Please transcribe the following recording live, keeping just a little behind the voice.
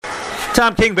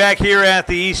Tom King back here at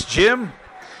the East Gym.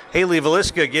 Haley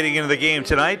Veliska getting into the game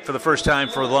tonight for the first time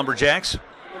for the Lumberjacks.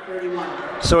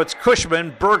 So it's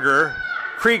Cushman, Berger,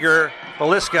 Krieger,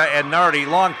 Veliska, and Nardi.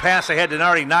 Long pass ahead to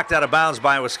Nardi, knocked out of bounds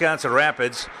by Wisconsin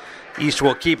Rapids. East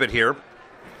will keep it here.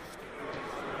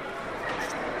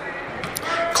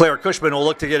 Claire Cushman will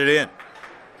look to get it in.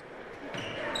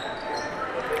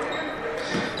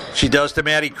 She does to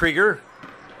Maddie Krieger.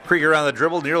 Krieger on the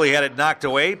dribble, nearly had it knocked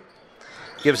away.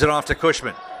 Gives it off to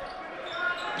Cushman.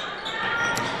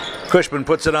 Cushman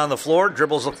puts it on the floor,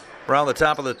 dribbles around the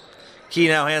top of the key,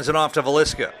 now hands it off to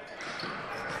Veliska.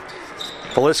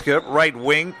 Veliska, right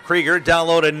wing. Krieger down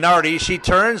low to Nardi. She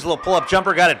turns, little pull-up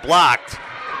jumper, got it blocked.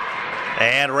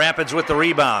 And Rapids with the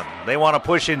rebound. They want to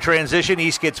push in transition.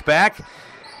 East gets back.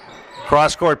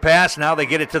 Cross-court pass. Now they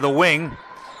get it to the wing.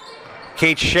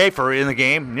 Kate Schaefer in the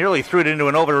game. Nearly threw it into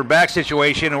an over-back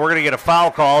situation, and we're going to get a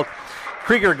foul called.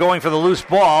 Krieger going for the loose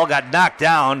ball. Got knocked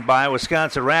down by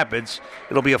Wisconsin Rapids.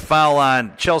 It'll be a foul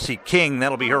on Chelsea King.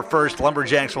 That'll be her first.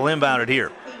 Lumberjacks will inbound it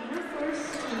here.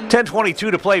 10:22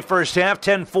 to play first half.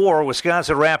 10-4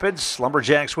 Wisconsin Rapids.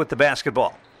 Lumberjacks with the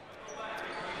basketball.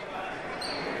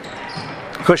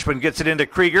 Cushman gets it into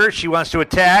Krieger. She wants to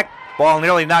attack. Ball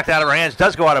nearly knocked out of her hands.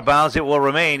 Does go out of bounds. It will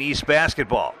remain East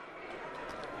basketball.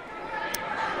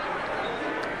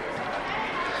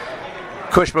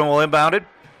 Cushman will inbound it.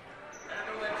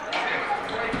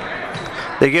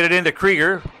 They get it into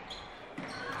Krieger.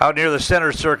 Out near the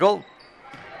center circle.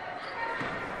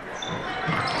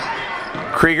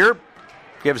 Krieger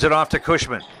gives it off to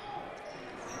Cushman.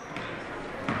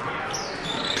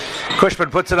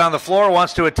 Cushman puts it on the floor,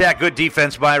 wants to attack. Good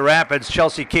defense by Rapids.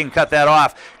 Chelsea King cut that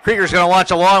off. Krieger's going to launch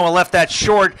a long one, left that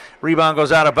short. Rebound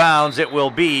goes out of bounds. It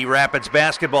will be Rapids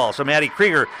basketball. So Maddie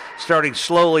Krieger starting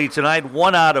slowly tonight,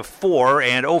 1 out of 4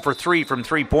 and 0 for 3 from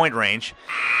three-point range.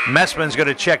 Messman's going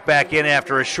to check back in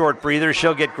after a short breather.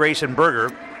 She'll get Grayson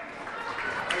Berger.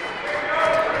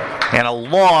 And a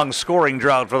long scoring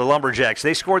drought for the Lumberjacks.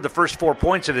 They scored the first 4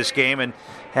 points of this game and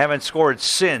haven't scored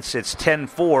since. It's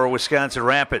 10-4 Wisconsin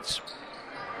Rapids.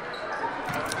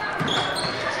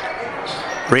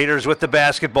 Raiders with the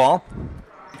basketball.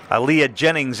 Aaliyah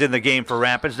Jennings in the game for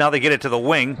Rapids. Now they get it to the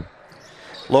wing.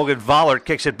 Logan Vollert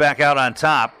kicks it back out on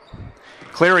top.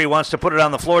 Cleary wants to put it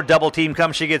on the floor. Double team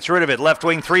comes. She gets rid of it. Left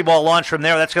wing 3-ball launch from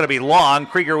there. That's going to be long.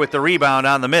 Krieger with the rebound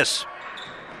on the miss.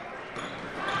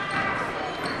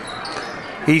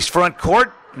 East front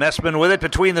court. Messman with it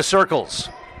between the circles.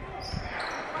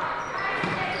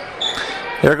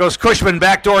 There goes Cushman.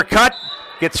 Backdoor cut.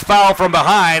 Gets fouled from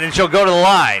behind, and she'll go to the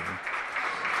line.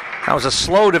 That was a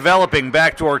slow developing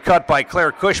backdoor cut by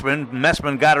Claire Cushman.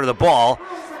 Messman got her the ball.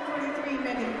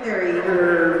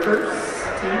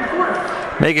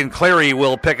 Megan Clary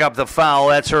will pick up the foul.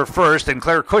 That's her first, and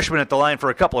Claire Cushman at the line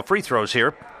for a couple of free throws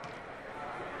here.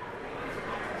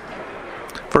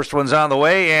 First one's on the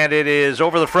way, and it is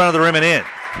over the front of the rim and in.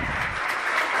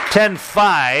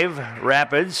 10-5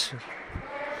 Rapids.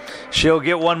 She'll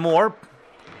get one more.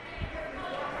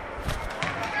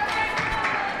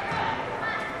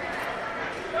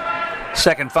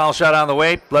 Second foul shot on the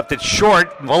way. Left it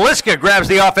short. Veliska grabs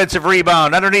the offensive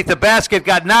rebound. Underneath the basket.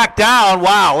 Got knocked down.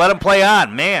 Wow, let him play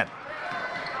on. Man.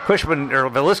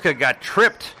 Veliska got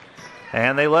tripped,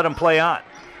 and they let him play on.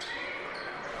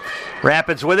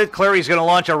 Rapids with it. Clary's going to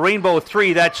launch a rainbow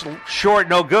three. That's short,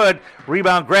 no good.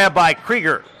 Rebound grab by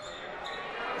Krieger.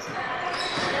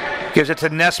 Gives it to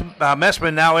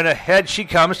Messman. Now in ahead she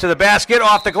comes to the basket.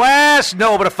 Off the glass.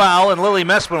 No, but a foul. And Lily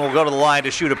Messman will go to the line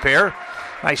to shoot a pair.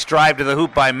 Nice drive to the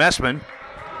hoop by Messman.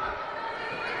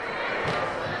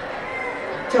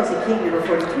 Chelsea King, number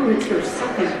 42, it's her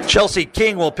second. Chelsea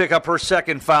King will pick up her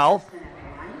second foul.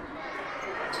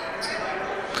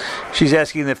 She's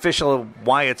asking the official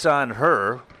why it's on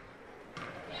her.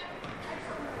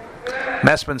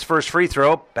 Messman's first free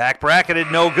throw, back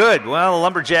bracketed, no good. Well, the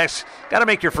Lumberjacks got to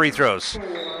make your free throws.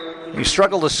 You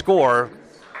struggle to score,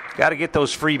 got to get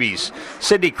those freebies.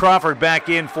 Sydney Crawford back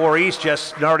in for East.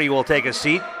 Jess Nardi will take a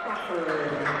seat.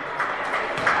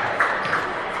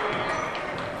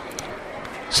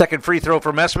 Second free throw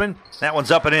for Messman. That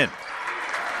one's up and in.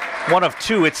 1 of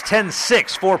 2. It's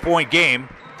 10-6, 4-point game.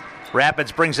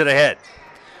 Rapids brings it ahead.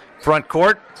 Front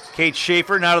court, Kate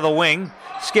Schaefer now to the wing.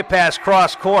 Skip pass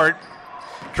cross court.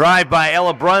 Drive by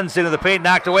Ella Bruns into the paint,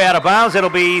 knocked away out of bounds. It'll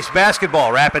be East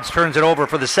basketball. Rapids turns it over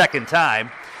for the second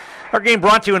time. Our game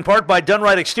brought to you in part by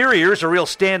Dunright Exteriors, a real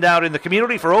standout in the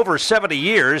community for over 70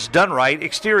 years. Dunright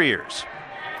Exteriors.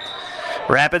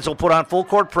 Rapids will put on full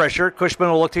court pressure. Cushman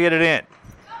will look to get it in.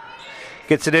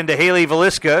 Gets it into Haley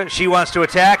Veliska. She wants to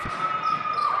attack.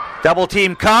 Double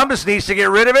team comes, needs to get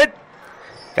rid of it.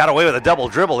 Got away with a double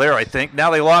dribble there, I think. Now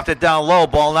they loft it down low.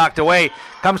 Ball knocked away.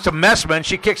 Comes to Messman.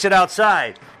 She kicks it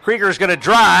outside. Krieger's going to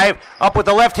drive. Up with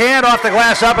the left hand. Off the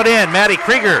glass. Up and in. Maddie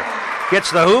Krieger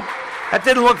gets the hoop. That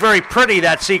didn't look very pretty,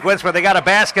 that sequence, but they got a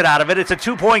basket out of it. It's a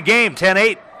 2-point game,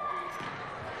 10-8.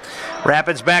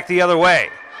 Rapids back the other way.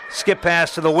 Skip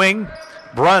pass to the wing.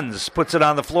 Bruns puts it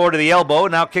on the floor to the elbow.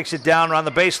 Now kicks it down around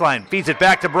the baseline. Feeds it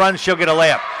back to Bruns. She'll get a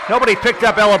layup. Nobody picked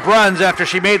up Ella Bruns after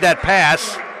she made that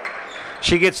pass.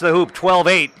 She gets the hoop,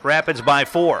 12-8. Rapids by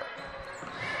 4.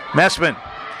 Messman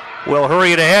will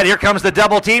hurry it ahead. Here comes the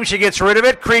double team. She gets rid of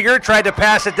it. Krieger tried to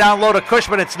pass it down low to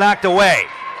Cushman. It's knocked away.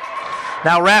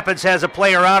 Now Rapids has a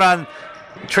player out on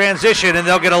transition, and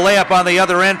they'll get a layup on the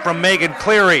other end from Megan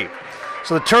Cleary.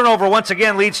 So the turnover once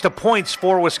again leads to points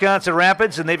for Wisconsin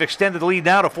Rapids, and they've extended the lead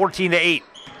now to 14-8.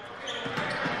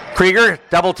 Krieger,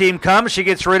 double team comes. She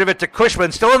gets rid of it to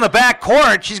Cushman. Still in the back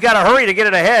court. She's got to hurry to get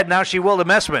it ahead. Now she will to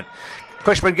Messman.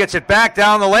 Cushman gets it back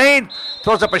down the lane.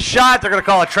 Throws up a shot. They're going to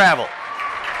call it travel.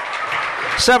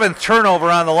 7th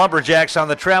turnover on the Lumberjacks on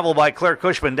the travel by Claire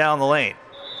Cushman down the lane.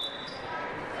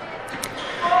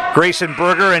 Grayson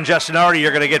Berger and Justin Artie are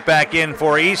going to get back in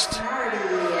for East.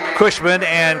 Cushman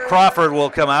and Crawford will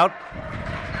come out.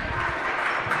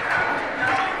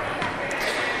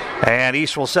 And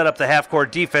East will set up the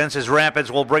half-court defense as Rapids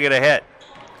will bring it ahead.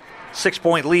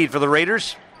 6-point lead for the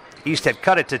Raiders. East had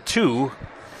cut it to 2.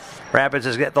 Rapids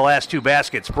has got the last 2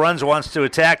 baskets. Bruns wants to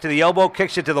attack to the elbow,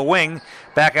 kicks it to the wing.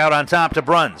 Back out on top to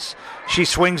Bruns. She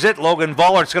swings it. Logan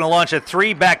Vollert's going to launch a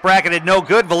 3. Back bracketed, no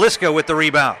good. Valiska with the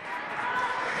rebound.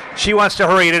 She wants to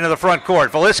hurry it into the front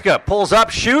court. Valiska pulls up,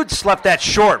 shoots, left that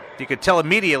short. You could tell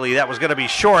immediately that was going to be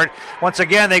short. Once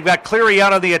again, they've got Cleary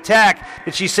out on the attack.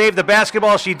 Did she save the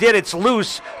basketball? She did. It's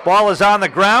loose. Ball is on the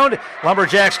ground.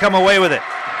 Lumberjacks come away with it.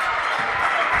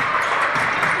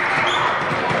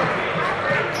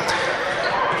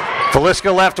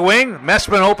 Valiska left wing.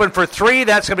 Messman open for 3.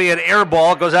 That's going to be an air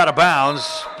ball. Goes out of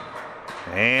bounds.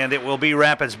 And it will be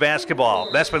Rapids basketball.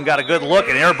 Messman got a good look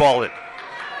and airballed it.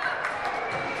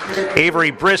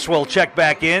 Avery Briss will check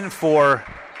back in for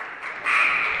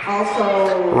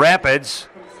Rapids.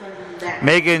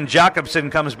 Megan Jacobson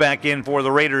comes back in for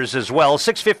the Raiders as well.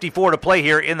 6:54 to play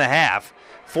here in the half.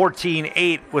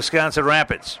 14-8 Wisconsin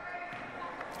Rapids.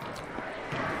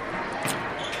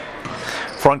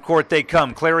 Front court they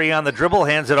come. Clary on the dribble,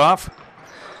 hands it off.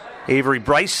 Avery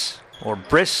Briss, or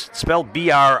Briss, spelled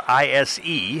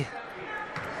B-R-I-S-E.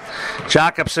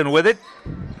 Jacobson with it.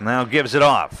 Now gives it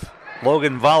off.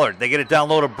 Logan Vollert. They get it down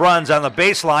low to Bruns on the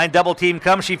baseline. Double team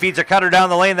comes. She feeds a cutter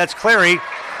down the lane. That's Clary.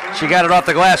 She got it off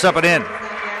the glass up and in.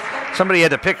 Somebody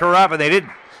had to pick her up, and they did.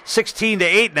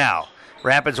 16-8 now.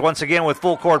 Rapids once again with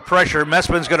full court pressure.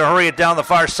 Messman's going to hurry it down the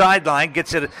far sideline.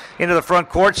 Gets it into the front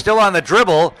court. Still on the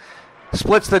dribble.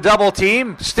 Splits the double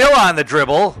team. Still on the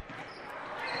dribble.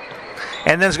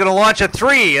 And then is going to launch a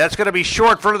 3. That's going to be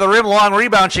short for the rim. Long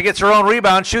rebound. She gets her own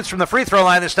rebound. Shoots from the free throw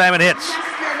line this time and hits.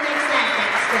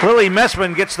 Lily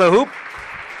Messman gets the hoop.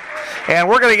 And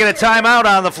we're going to get a timeout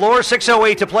on the floor.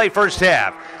 6:08 to play first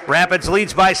half. Rapids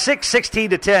leads by 6,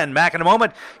 16-10. Back in a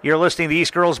moment. You're listening to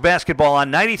East Girls Basketball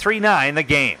on 93.9 The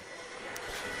Game.